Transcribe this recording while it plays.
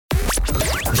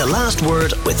to Last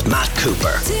Word with Matt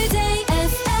Cooper.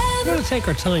 We're going to take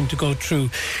our time to go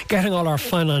through getting all our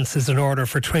finances in order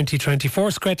for 2024.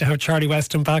 It's great to have Charlie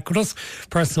Weston back with us,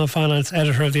 personal finance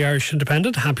editor of the Irish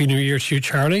Independent. Happy New Year to you,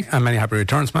 Charlie. And many happy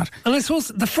returns, Matt. And I suppose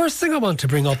the first thing I want to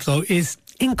bring up, though, is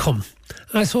income.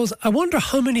 And I suppose I wonder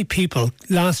how many people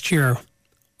last year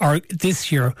or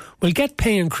this year will get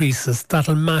pay increases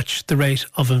that'll match the rate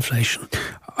of inflation.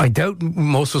 I doubt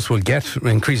most of us will get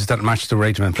increases that match the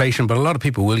rate of inflation, but a lot of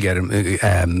people will get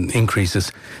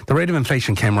increases. The rate of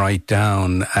inflation came right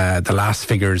down. The last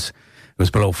figures, it was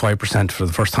below 5% for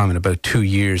the first time in about 2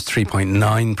 years.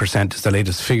 3.9% is the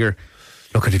latest figure.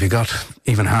 Look, if you got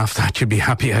even half that, you'd be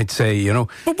happy, I'd say, you know.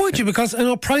 But would you? Because I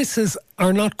know prices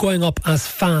are not going up as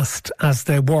fast as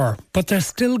they were, but they're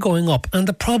still going up. And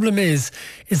the problem is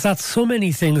that so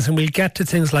many things, and we'll get to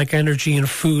things like energy and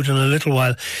food in a little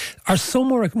while, are so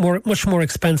much more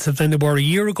expensive than they were a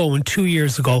year ago and 2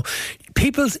 years ago.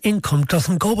 People's income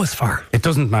doesn't go as far. It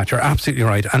doesn't match. You're absolutely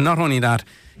right. And not only that,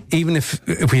 even if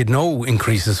we had no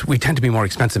increases, we tend to be more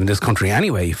expensive in this country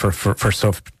anyway for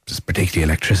stuff, particularly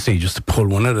electricity, just to pull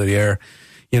one out of the air.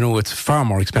 You know, it's far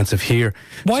more expensive here.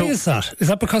 Why is that? Is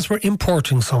that because we're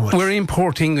importing so much? We're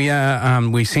importing, yeah.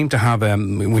 We seem to have,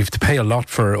 we have to pay a lot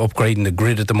for upgrading the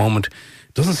grid at the moment.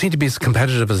 It doesn't seem to be as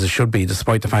competitive as it should be,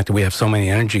 despite the fact that we have so many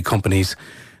energy companies.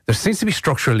 There seems to be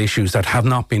structural issues that have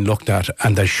not been looked at,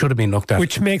 and they should have been looked at.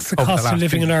 Which makes the cost of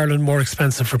living in Ireland more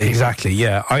expensive for people. Exactly,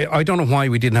 yeah. I don't know why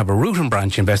we didn't have a root and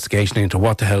branch investigation into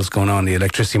what the hell's going on in the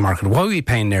electricity market. Why are we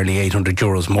paying nearly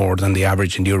 €800 more than the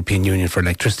average in the European Union for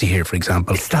electricity here, for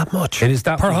example? It's that much. It is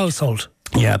that per much. household.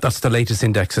 Yeah, that's the latest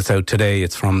index that's out today.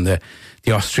 It's from the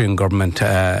Austrian government.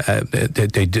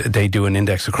 They do an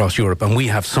index across Europe, and we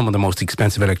have some of the most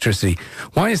expensive electricity.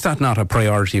 Why is that not a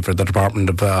priority for the Department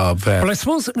of well, I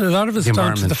suppose a lot of it's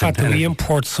down to the fact that we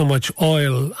import so much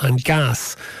oil and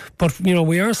gas. But, you know,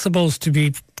 we are supposed to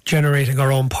be generating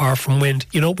our own power from wind.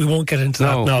 You know, we won't get into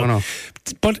that now. No.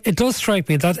 But it does strike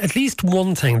me that at least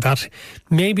one thing, that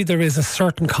maybe there is a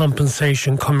certain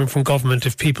compensation coming from government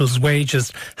if people's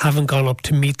wages haven't gone up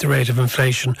to meet the rate of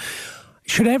inflation.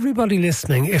 Should everybody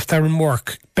listening, if they're in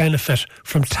work, benefit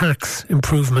from tax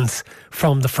improvements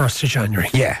from the 1st of January?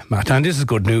 Yeah, Matt, and this is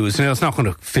good news. You know, it's not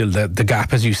going to fill the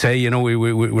gap, as you say. You know,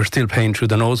 we're still paying through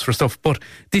the nose for stuff, but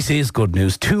this is good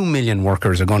news. 2 million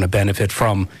workers are going to benefit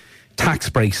from tax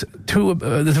breaks to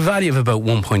the value of about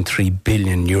 1.3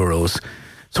 billion euros.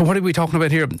 So what are we talking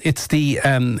about here? It's the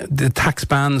tax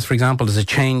bands, for example. There's a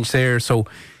change there, so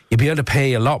you'll be able to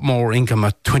pay a lot more income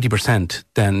at 20%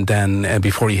 than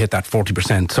before you hit that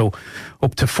 40%. So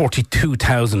up to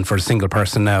 42,000 for a single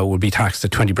person now will be taxed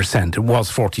at 20%. It was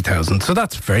 40,000, so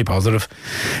that's very positive.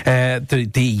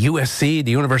 The USC,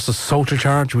 the Universal Social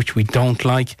Charge, which we don't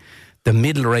like, the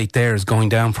middle rate there is going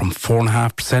down from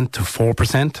 4.5% to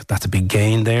 4%. That's a big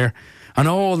gain there. And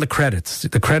all the credits.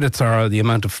 The credits are the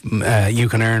amount of you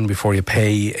can earn before you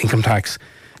pay income tax.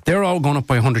 They're all going up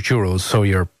by €100. So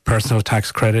your personal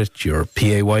tax credit, your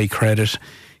PAY credit,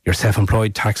 your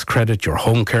self-employed tax credit, your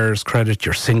home carers credit,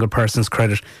 your single person's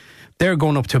credit, they're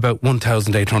going up to about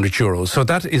 €1,800. So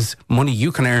that is money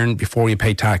you can earn before you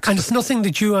pay tax. And it's nothing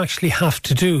that you actually have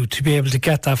to do to be able to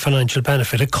get that financial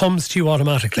benefit. It comes to you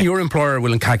automatically. Your employer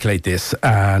will calculate this,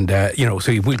 and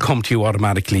so it will come to you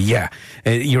automatically. Yeah,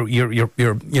 you're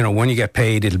when you get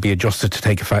paid, it'll be adjusted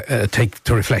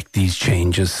to reflect these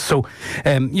changes. So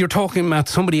you're talking about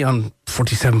somebody on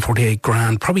 48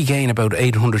 grand, probably gain about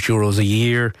 €800 a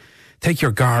year. Take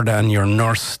your Garda and your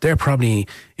nurse, they're probably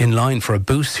in line for a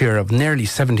boost here of nearly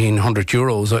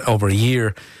 €1,700 over a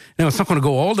year. Now, it's not going to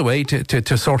go all the way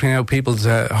to sorting out people's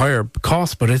higher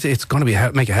costs, but it's going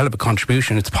to make a hell of a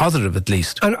contribution. It's positive, at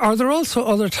least. And are there also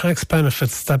other tax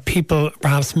benefits that people are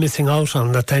perhaps missing out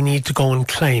on that they need to go and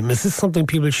claim? Is this something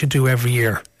people should do every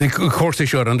year? Of course they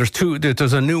should. And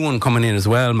there's a new one coming in as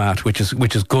well, Matt, which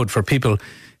is good for people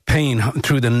paying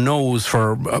through the nose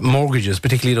for mortgages,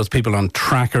 particularly those people on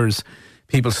trackers,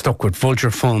 people stuck with vulture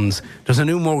funds. There's a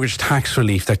new mortgage tax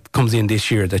relief that comes in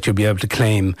this year that you'll be able to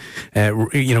claim.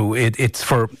 It's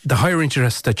for the higher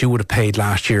interest that you would have paid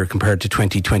last year compared to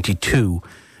 2022.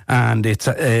 And it's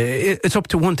up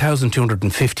to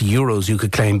 €1,250 you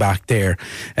could claim back there.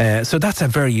 So that's a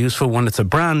very useful one. It's a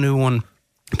brand new one.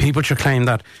 People should claim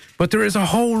that. But there is a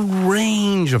whole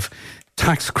range of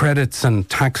tax credits and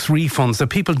tax refunds that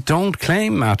people don't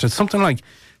claim, Matt. It's something like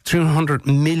 €300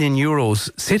 million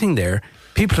sitting there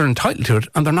people are entitled to it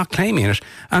and they're not claiming it.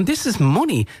 And this is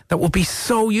money that would be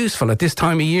so useful at this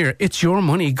time of year. It's your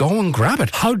money. Go and grab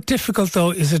it. How difficult,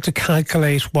 though, is it to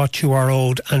calculate what you are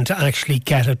owed and to actually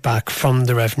get it back from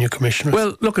the Revenue Commissioners?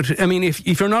 Well, look,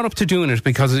 if you're not up to doing it,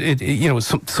 because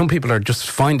some people are just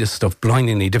find this stuff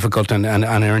blindingly difficult and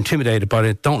are intimidated by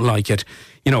it, don't like it.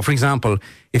 For example,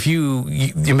 if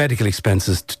your medical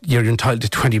expenses, you're entitled to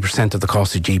 20% of the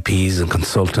cost of GPs and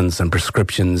consultants and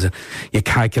prescriptions. You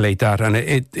calculate that, and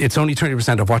it's only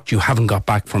 20% of what you haven't got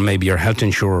back from maybe your health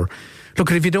insurer. Look,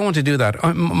 if you don't want to do that,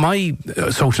 my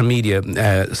social media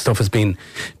stuff has been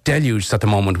deluged at the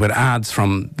moment with ads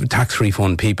from tax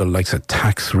refund people like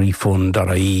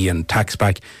taxrefund.ie and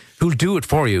Taxback, who'll do it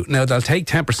for you. Now, they'll take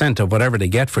 10% of whatever they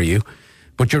get for you.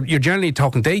 But you're generally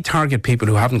talking, they target people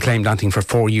who haven't claimed anything for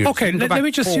 4 years. Okay, let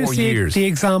me just use the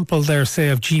example there, say,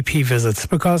 of GP visits,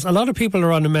 because a lot of people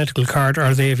are on a medical card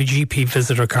or they have a GP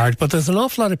visitor card, but there's an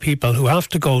awful lot of people who have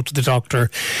to go to the doctor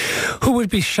who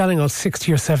would be shelling out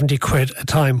 60 or 70 quid a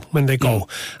time when they go.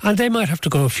 And they might have to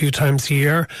go a few times a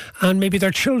year, and maybe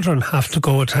their children have to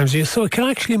go at times a year. So it can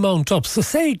actually mount up. So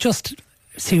say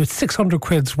with 600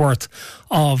 quid's worth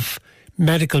of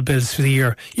medical bills for the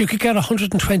year, you could get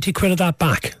 120 quid of that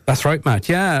back. That's right, Matt.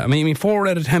 Yeah, I mean 4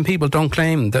 out of 10 people don't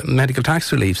claim the medical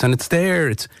tax reliefs, and it's there.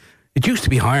 It used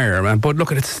to be higher, but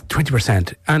look, it's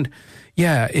 20%. And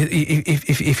yeah,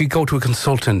 if you go to a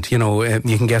consultant, you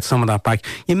can get some of that back.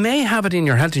 You may have it in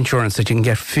your health insurance that you can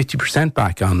get 50%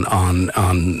 back on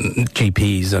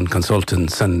GPs and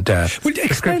consultants and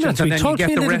explain that to me. And then you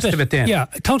get the rest of it then. Yeah,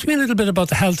 talk to me a little bit about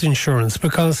the health insurance,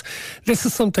 because this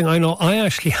is something I know I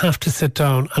actually have to sit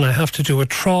down and I have to do a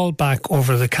trawl back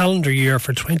over the calendar year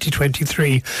for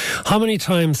 2023. How many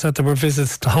times that there were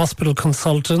visits to hospital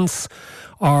consultants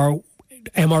or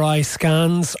MRI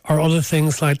scans or other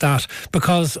things like that,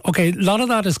 because a lot of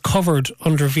that is covered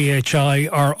under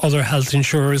VHI or other health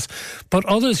insurers, but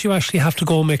others you actually have to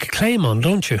go and make a claim on,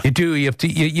 don't you? You do. You have to.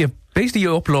 You basically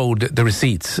you upload the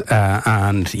receipts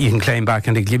and you can claim back,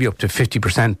 and they give you up to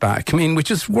 50% back. I mean,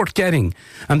 which is worth getting.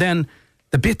 And then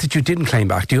the bit that you didn't claim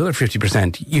back, the other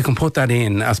 50%, you can put that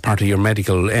in as part of your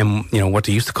medical, what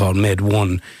they used to call Med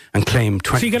 1, and claim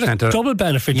 20%. So you get a double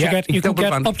benefit. Yeah, you can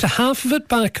get up to half of it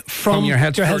back from your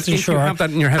health insurer. You have that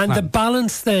in your health and plan. The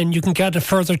balance then, you can get a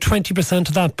further 20%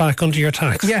 of that back under your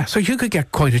tax. Yeah, so you could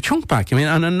get quite a chunk back. I mean,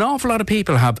 and an awful lot of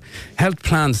people have health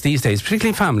plans these days,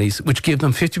 particularly families, which give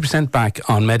them 50% back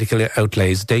on medical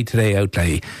outlays, day-to-day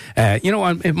outlay.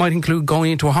 And it might include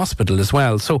going into a hospital as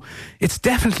well. So it's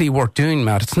definitely worth doing,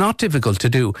 Matt. It's not difficult to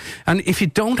do. And if you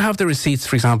don't have the receipts,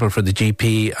 for example, for the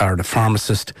GP or the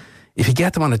pharmacist, if you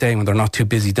get them on a day when they're not too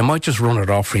busy, they might just run it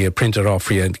off for you, print it off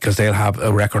for you, because they'll have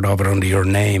a record of it under your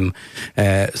name.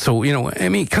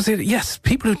 Yes,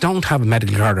 people who don't have a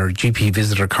medical card or a GP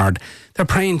visitor card, they're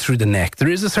praying through the neck. There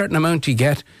is a certain amount you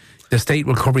get. The state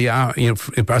will cover you out,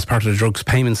 as part of the drugs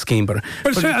payment scheme. But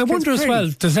I wonder as well,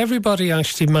 does everybody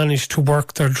actually manage to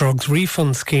work their drugs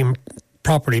refund scheme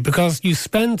properly? Because you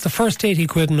spend the first 80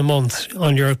 quid in a month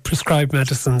on your prescribed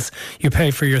medicines, you pay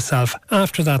for yourself.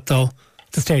 After that, though,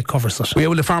 the state covers it. Yeah,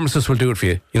 well, the pharmacists will do it for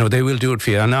you. They will do it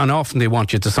for you. And often they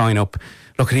want you to sign up.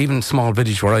 Look, at even small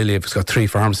village where I live, it's got 3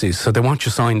 pharmacies. So they want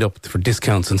you signed up for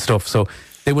discounts and stuff. So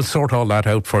they will sort all that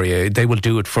out for you. They will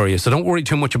do it for you. So don't worry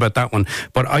too much about that one.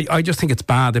 But I just think it's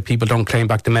bad that people don't claim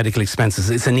back the medical expenses.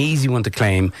 It's an easy one to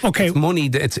claim. Okay. It's money.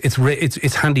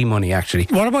 It's handy money, actually.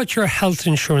 What about your health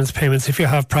insurance payments if you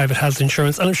have private health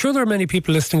insurance? And I'm sure there are many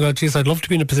people listening going, geez, I'd love to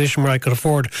be in a position where I could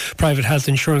afford private health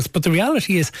insurance. But the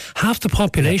reality is half the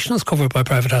population is covered by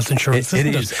private health insurance,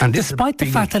 isn't it? And despite the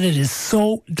fact that it is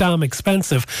so damn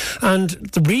expensive. And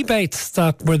the rebates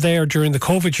that were there during the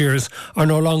COVID years are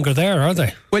no longer there, are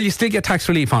they? Well, you still get tax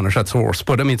relief on it, that's worse.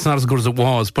 But I mean, it's not as good as it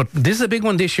was. But this is a big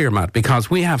one this year, Matt, because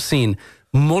we have seen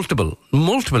multiple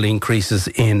increases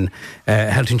in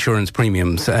health insurance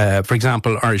premiums. For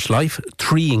example, Irish Life,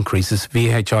 3 increases,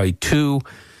 VHI 2,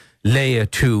 Leia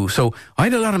 2. So I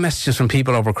had a lot of messages from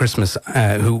people over Christmas,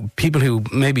 people who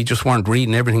maybe just weren't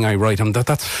reading everything I write.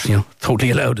 That's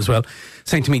totally allowed as well,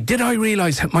 saying to me, did I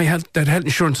realise that health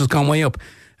insurance has gone way up?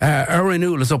 Our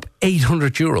renewal is up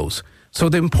 €800. So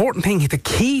the important thing, the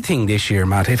key thing this year,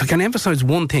 Matt, if I can emphasise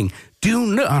one thing, do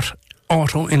not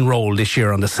auto-enroll this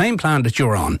year on the same plan that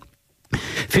you're on.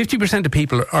 50% of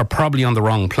people are probably on the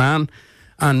wrong plan,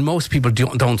 and most people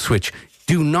don't switch.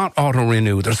 Do not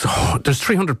auto-renew. There's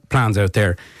 300 plans out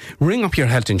there. Ring up your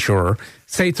health insurer.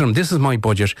 Say to them, this is my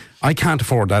budget. I can't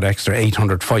afford that extra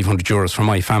 800, 500 euros for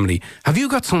my family. Have you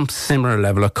got some similar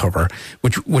level of cover,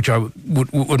 which I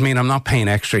would mean I'm not paying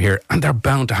extra here? And they're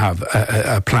bound to have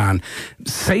a plan.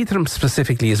 Say to them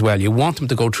specifically as well, you want them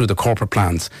to go through the corporate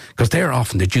plans, because they're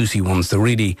often the juicy ones, the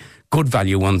really good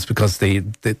value ones, because they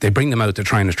bring them out to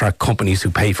try and attract companies who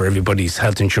pay for everybody's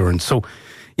health insurance. So,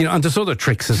 and there's other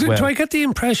tricks as well. Do I get the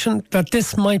impression that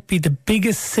this might be the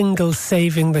biggest single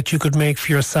saving that you could make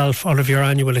for yourself out of your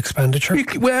annual expenditure?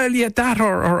 That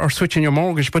or switching your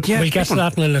mortgage. But yeah, we'll get to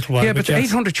that in a little while. Yeah, but yes.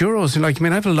 800 euros,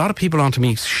 I have a lot of people onto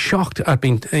me shocked at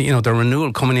being, their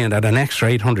renewal coming in at an extra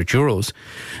 800 euros.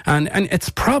 And it's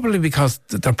probably because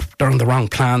they're on the wrong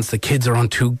plans, the kids are on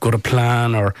too good a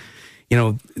plan, or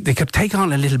they could take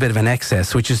on a little bit of an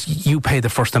excess, which is you pay the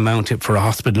first amount for a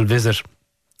hospital visit.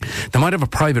 They might have a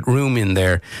private room in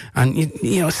there, and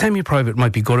semi-private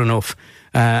might be good enough,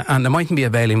 and they mightn't be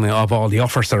availing of all the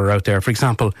offers that are out there. For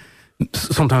example,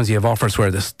 sometimes you have offers where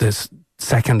this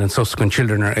second and subsequent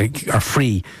children are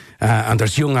free, and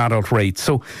there's young adult rates.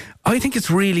 So I think it's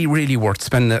really, really worth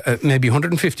spending maybe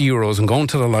 150 euros and going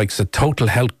to the likes of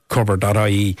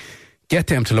totalhealthcover.ie, get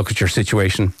them to look at your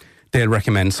situation. They'll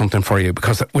recommend something for you,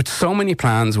 because with so many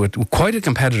plans, with quite a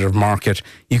competitive market,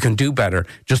 you can do better.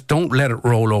 Just don't let it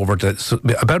roll over.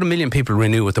 About 1 million people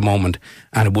renew at the moment,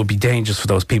 and it would be dangerous for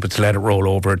those people to let it roll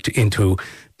over into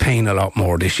paying a lot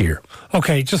more this year.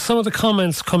 Okay, just some of the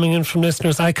comments coming in from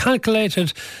listeners. I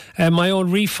calculated my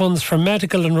own refunds for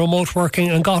medical and remote working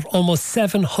and got almost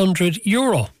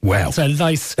 €700. Wow.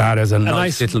 That's that is a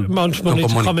nice little amount of money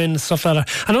to come in and stuff like that.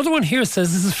 Another one here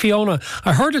says, this is Fiona,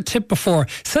 I heard a tip before,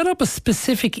 set up a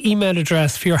specific email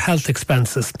address for your health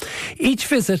expenses. Each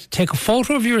visit, take a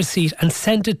photo of your receipt and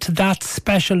send it to that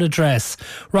special address.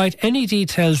 Write any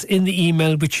details in the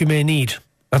email which you may need.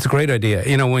 That's a great idea.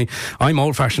 I'm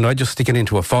old-fashioned. I just stick it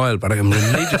into a file, but I'm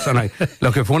religious. And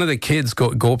look, if one of the kids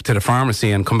go up to the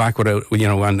pharmacy and come back without,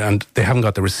 and they haven't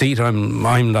got the receipt,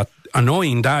 I'm that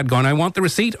annoying dad going, I want the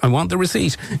receipt.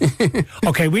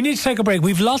 Okay, we need to take a break.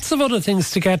 We've lots of other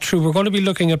things to get through. We're going to be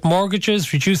looking at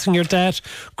mortgages, reducing your debt,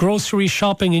 grocery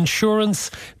shopping,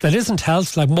 insurance that isn't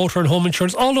health, like motor and home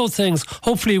insurance, all those things.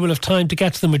 Hopefully we'll have time to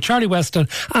get to them with Charlie Weston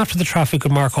after the traffic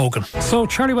with Mark Hogan. So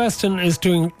Charlie Weston is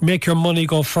doing Make Your Money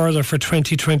Go Further for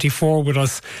 2024 with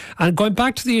us. And going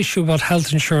back to the issue about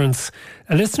health insurance,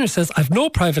 a listener says, I've no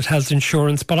private health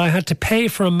insurance, but I had to pay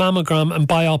for a mammogram and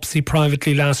biopsy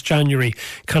privately last January.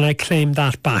 Can I claim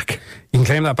that back? You can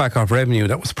claim that back off revenue.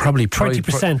 That was probably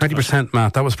 20%. 20%,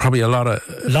 Matt. That was probably a lot of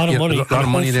money. A lot of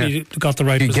money there. You got the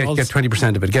right results. Get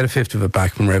 20% of it. Get a fifth of it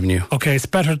back from revenue. Okay, it's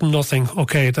better than nothing.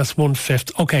 Okay, that's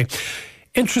 1/5. Okay,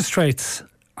 interest rates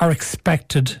are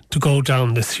expected to go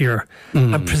down this year.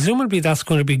 And presumably that's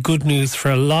going to be good news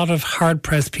for a lot of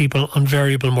hard-pressed people on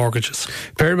variable mortgages.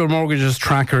 Variable mortgages,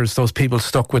 trackers, those people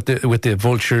stuck with the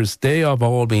vultures, they have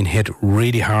all been hit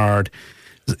really hard.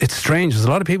 It's strange. There's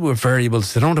a lot of people with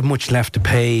variables. They don't have much left to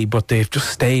pay, but they've just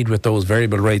stayed with those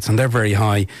variable rates, and they're very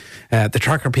high. The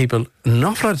tracker people, an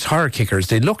awful lot of tire kickers.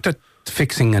 They looked at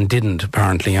fixing and didn't,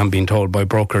 apparently, I'm being told by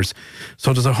brokers.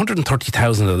 So there's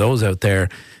 130,000 of those out there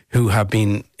who have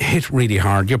been hit really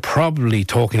hard. You're probably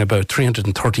talking about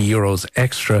 €330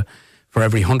 extra for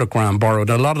every 100 grand borrowed.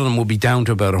 A lot of them will be down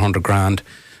to about 100 grand.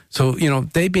 So,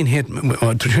 they've been hit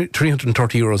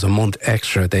 €330 a month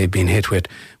extra they've been hit with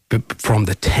from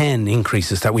the 10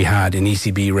 increases that we had in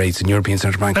ECB rates and European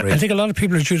Central Bank rates. I think a lot of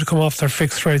people are due to come off their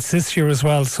fixed rates this year as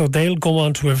well, so they'll go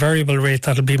on to a variable rate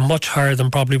that'll be much higher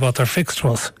than probably what their fixed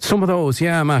was. Some of those,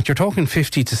 yeah, Matt, you're talking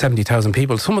 50 to 70,000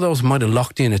 people. Some of those might have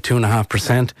locked in at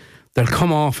 2.5%. They'll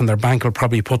come off and their bank will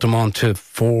probably put them on to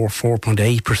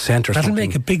 4.8% or something. That'll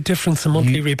make a big difference in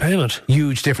monthly repayment.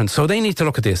 Huge difference. So they need to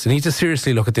look at this. They need to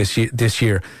seriously look at this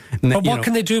year. But what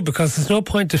can they do? Because there's no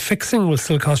point to fixing will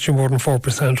still cost you more than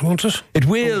 4%, won't it? It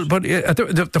will, but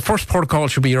the first protocol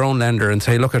should be your own lender and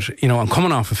say, look, I'm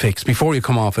coming off a fix. Before you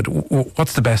come off it,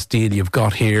 what's the best deal you've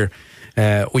got here?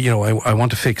 I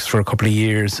want to fix for a couple of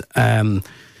years.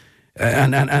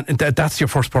 And that's your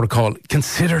first protocol.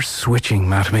 Consider switching,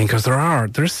 Matt, because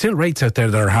there's still rates out there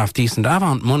that are half decent.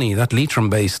 Avant Money, that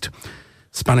Leitrim-based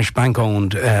Spanish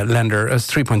bank-owned lender, is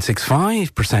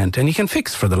 3.65%, and you can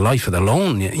fix for the life of the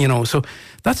loan. So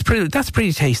that's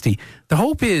pretty tasty. The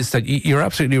hope is that you're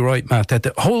absolutely right, Matt, that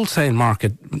the wholesale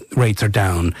market rates are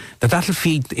down. That'll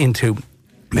feed into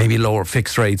maybe lower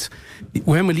fixed rates.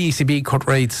 When will the ECB cut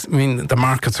rates? The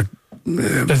markets are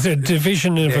There's a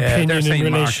division of opinion in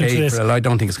relation to this. I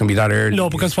don't think it's going to be that early. No,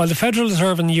 because while the Federal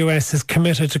Reserve in the US is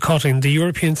committed to cutting, the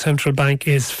European Central Bank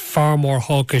is far more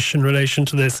hawkish in relation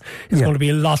to this. It's going to be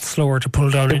a lot slower to pull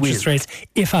down interest rates,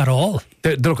 if at all.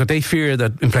 They fear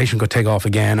that inflation could take off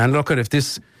again. And look, if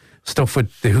this stuff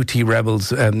with the Houthi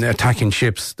rebels attacking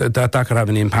ships, that could have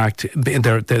an impact.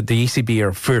 The ECB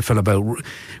are fearful about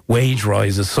wage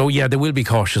rises. So, they will be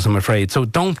cautious, I'm afraid. So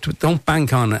don't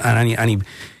bank on any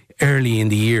early in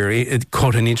the year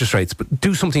cut in interest rates, but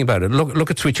do something about it.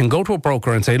 Look at switching. Go to a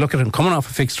broker and say, look, I'm coming off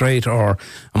a fixed rate, or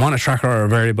I'm on a tracker or a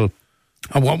variable.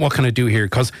 What can I do here?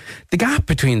 Because the gap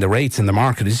between the rates in the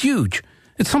market is huge.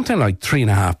 It's something like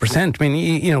 3.5%. I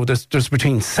mean, there's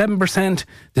between 7%.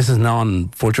 This is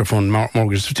non-vulture fund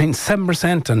mortgages, between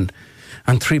 7% and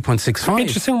 3.65.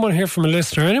 Interesting one here from a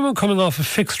listener. Anyone coming off a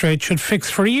fixed rate should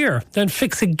fix for a year, then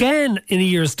fix again in a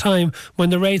year's time when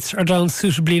the rates are down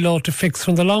suitably low to fix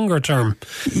from the longer term.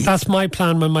 That's my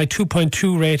plan when my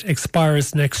 2.2 rate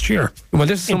expires next year. Well,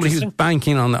 this is somebody who's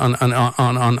banking on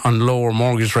lower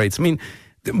mortgage rates. I mean,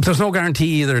 there's no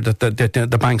guarantee either that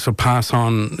the banks will pass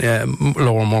on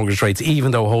lower mortgage rates,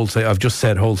 even though I've just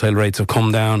said wholesale rates have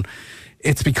come down.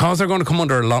 It's because they're going to come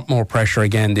under a lot more pressure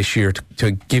again this year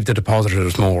to give the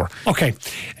depositors more. Okay.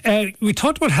 We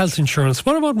talked about health insurance.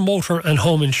 What about motor and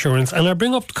home insurance? And I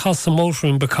bring up the costs of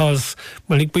motoring because,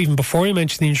 well, even before you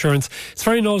mentioned the insurance, it's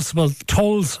very noticeable.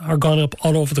 Tolls are gone up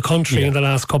all over the country in the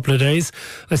last couple of days.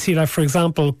 I see that, for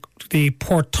example, the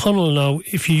Port Tunnel now,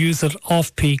 if you use it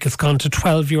off-peak, it's gone to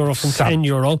 €12 from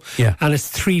 €10. Yeah. And it's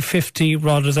 $3.50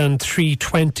 rather than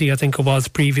 $3.20, I think it was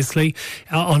previously,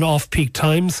 on off-peak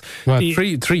times. Well,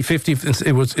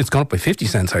 $3.50, it's gone up by 50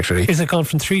 cents, actually. Is it gone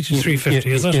from $3 to $3.50,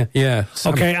 is it? Yeah.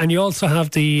 Okay, and you also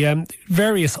have the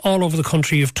various, all over the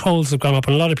country, of tolls have gone up,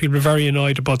 and a lot of people are very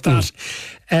annoyed about that.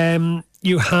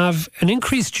 You have an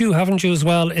increase due, haven't you, as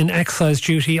well, in excise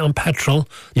duty on petrol.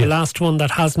 The last one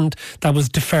that was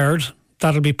deferred,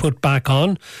 that'll be put back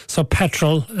on. So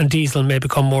petrol and diesel may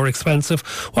become more expensive.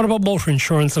 What about motor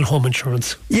insurance and home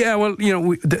insurance? Yeah, well,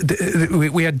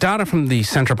 we had data from the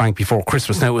central bank before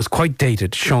Christmas. Now, it was quite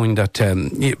dated, showing that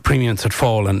premiums had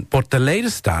fallen. But the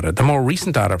latest data, the more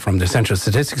recent data from the Central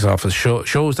Statistics Office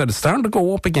shows that it's starting to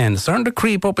go up again. It's starting to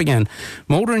creep up again.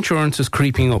 Motor insurance is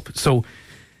creeping up. So,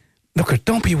 look,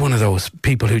 don't be one of those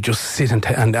people who just sit and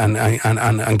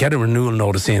get a renewal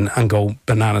notice in and go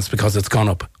bananas because it's gone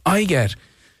up. I get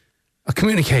a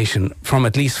communication from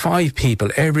at least 5 people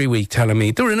every week telling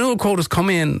me the renewal quote has come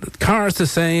in, the car's the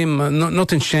same,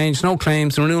 nothing's changed, no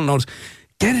claims, the renewal notice.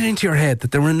 Get it into your head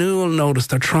that the renewal notice,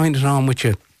 they're trying it on with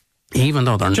you, even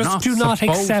though they're not supposed to. Just do not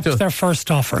accept their first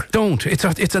offer. Don't.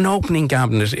 It's an opening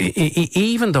cabinet.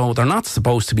 Even though they're not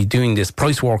supposed to be doing this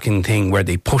price walking thing where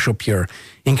they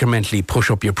incrementally push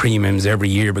up your premiums every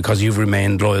year because you've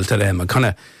remained loyal to them, a kind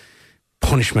of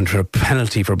punishment or a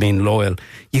penalty for being loyal.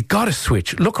 You got to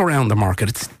switch. Look around the market.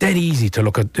 It's dead easy to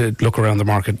look around the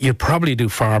market. You'll probably do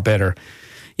far better.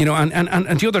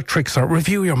 And the other tricks are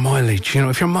review your mileage.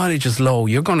 If your mileage is low,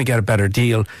 you're going to get a better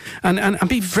deal. And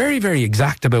be very, very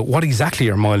exact about what exactly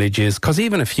your mileage is, because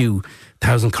even a few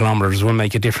 1,000 kilometres will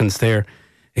make a difference there.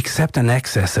 Except an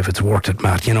excess if it's worth it,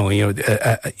 Matt.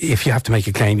 If you have to make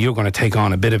a claim, you're going to take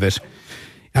on a bit of it.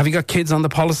 Have you got kids on the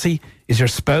policy? Is your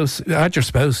spouse,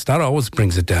 that always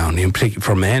brings it down,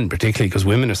 for men particularly, because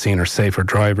women are seen as safer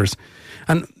drivers.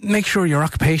 And make sure your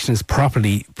occupation is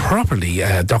properly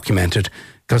documented,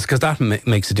 because that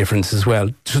makes a difference as well.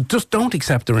 So just don't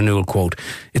accept the renewal quote.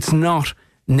 It's not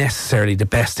necessarily the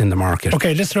best in the market.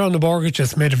 Okay, listener on the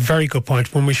mortgages made a very good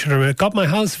point when we should have got my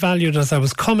house valued as I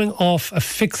was coming off a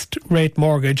fixed rate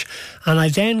mortgage, and I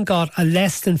then got a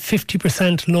less than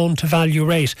 50% loan to value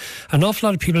rate. An awful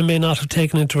lot of people may not have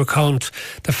taken into account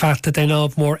the fact that they now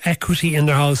have more equity in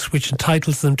their house, which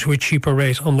entitles them to a cheaper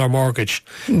rate on their mortgage.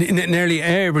 Nearly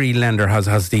every lender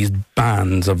has these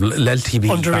bands of LTV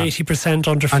under 80%,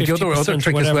 under 50%. And the other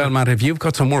trick as well, Matt, if you've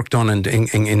got some work done in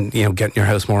getting your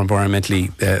house more environmentally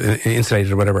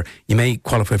insulated or whatever, you may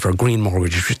qualify for a green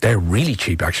mortgage. They're really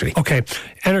cheap, actually. Okay,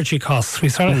 energy costs. We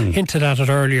sort of hinted at it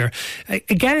earlier.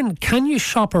 Again, can you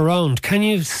shop around? Can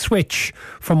you switch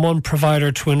from one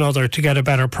provider to another to get a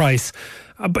better price?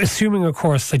 Assuming, of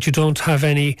course, that you don't have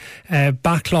any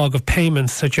backlog of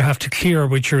payments that you have to clear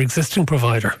with your existing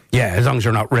provider. Yeah, as long as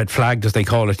you're not red flagged, as they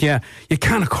call it. Yeah, you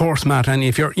can, of course, Matt. And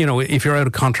if you're out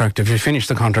of contract, if you finish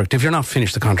the contract, if you're not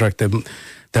finished the contract,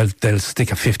 they'll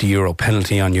stick a €50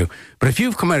 penalty on you. But if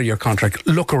you've come out of your contract,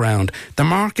 look around. The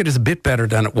market is a bit better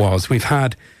than it was. We've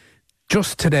had,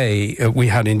 just today, we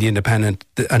had in the Independent,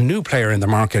 a new player in the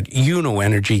market,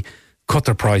 Energy, cut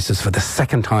their prices for the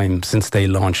second time since they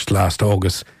launched last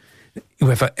August.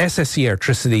 With SSE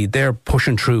Electricity, they're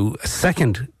pushing through a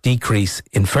second decrease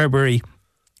in February.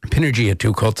 Pinergy had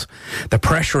 2 cuts. The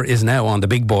pressure is now on the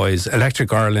big boys,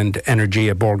 Electric Ireland,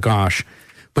 Energia, Bord Gáis.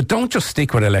 But don't just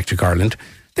stick with Electric Ireland.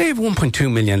 They have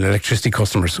 1.2 million electricity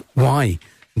customers. Why?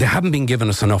 They haven't been giving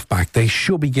us enough back. They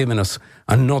should be giving us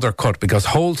another cut because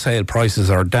wholesale prices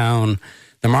are down.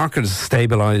 The market is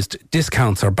stabilised.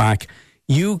 Discounts are back.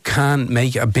 You can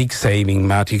make a big saving,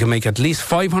 Matt. You can make at least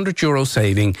 €500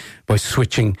 saving by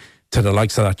switching to the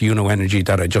likes of that Energy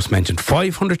that I just mentioned.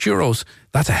 €500,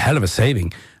 that's a hell of a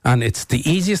saving. And it's the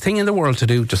easiest thing in the world to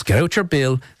do. Just get out your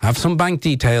bill, have some bank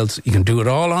details. You can do it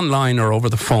all online or over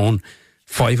the phone.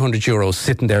 €500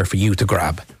 sitting there for you to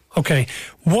grab. Okay,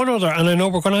 one other, and I know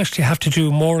we're going to actually have to do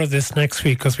more of this next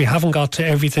week because we haven't got to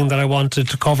everything that I wanted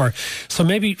to cover. So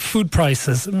maybe food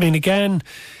prices. I mean, again,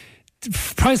 the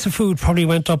price of food probably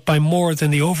went up by more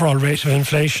than the overall rate of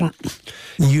inflation.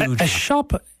 Huge. A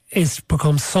shop is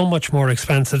become so much more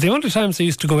expensive. The only times I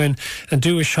used to go in and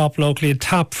do a shop locally, a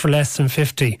tap for less than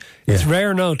 50. Yeah. It's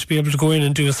rare now to be able to go in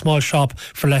and do a small shop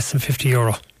for less than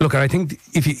 €50. Look, I think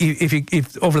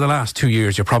if over the last 2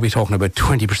 years, you're probably talking about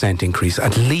 20% increase,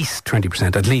 at least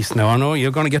 20%, at least. Now, I know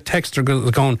you're going to get texts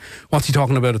going, what's he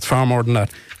talking about? It's far more than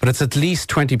that. But it's at least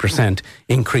 20%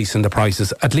 increase in the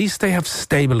prices. At least they have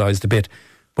stabilised a bit.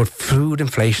 But food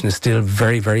inflation is still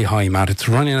very, very high, Matt. It's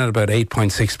running at about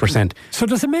 8.6%. So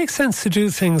does it make sense to do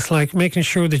things like making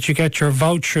sure that you get your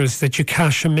vouchers, that you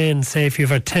cash them in, say if you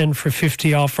have a 10 for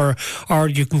 50 offer, or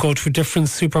you can go to a different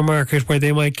supermarket where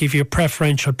they might give you a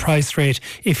preferential price rate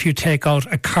if you take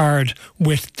out a card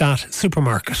with that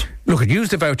supermarket? Look, use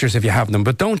the vouchers if you have them,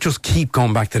 but don't just keep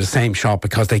going back to the same shop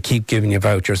because they keep giving you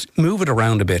vouchers. Move it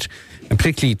around a bit, and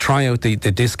particularly try out the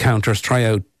discounters, try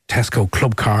out Tesco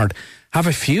Club Card. Have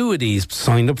a few of these,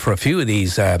 signed up for a few of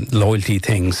these loyalty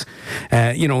things.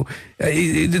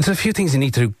 There's a few things you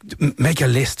need to do. Make a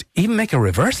list, even make a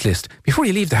reverse list. Before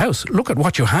you leave the house, look at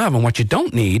what you have and what you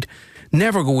don't need.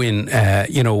 Never go in,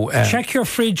 check your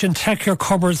fridge and check your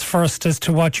cupboards first as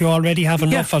to what you already have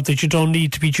enough of that you don't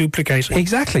need to be duplicating.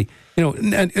 Exactly.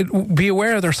 Be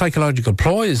aware of their psychological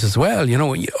ploys as well.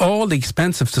 All the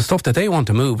expensive stuff that they want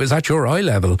to move is at your eye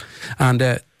level.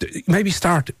 And maybe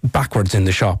start backwards in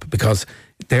the shop because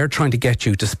they're trying to get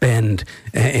you to spend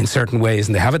in certain ways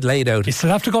and they have it laid out. You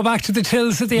still have to go back to the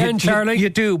tills at the end, Charlie. You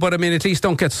do, but I mean, at least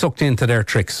don't get sucked into their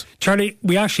tricks. Charlie,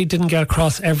 we actually didn't get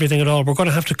across everything at all. We're going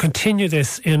to have to continue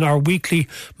this in our weekly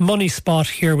Money Spot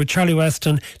here with Charlie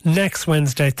Weston next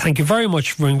Wednesday. Thank you very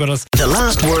much for being with us. The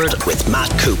Last Word with Matt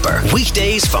Cooper.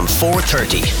 Weekdays from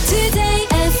 4:30.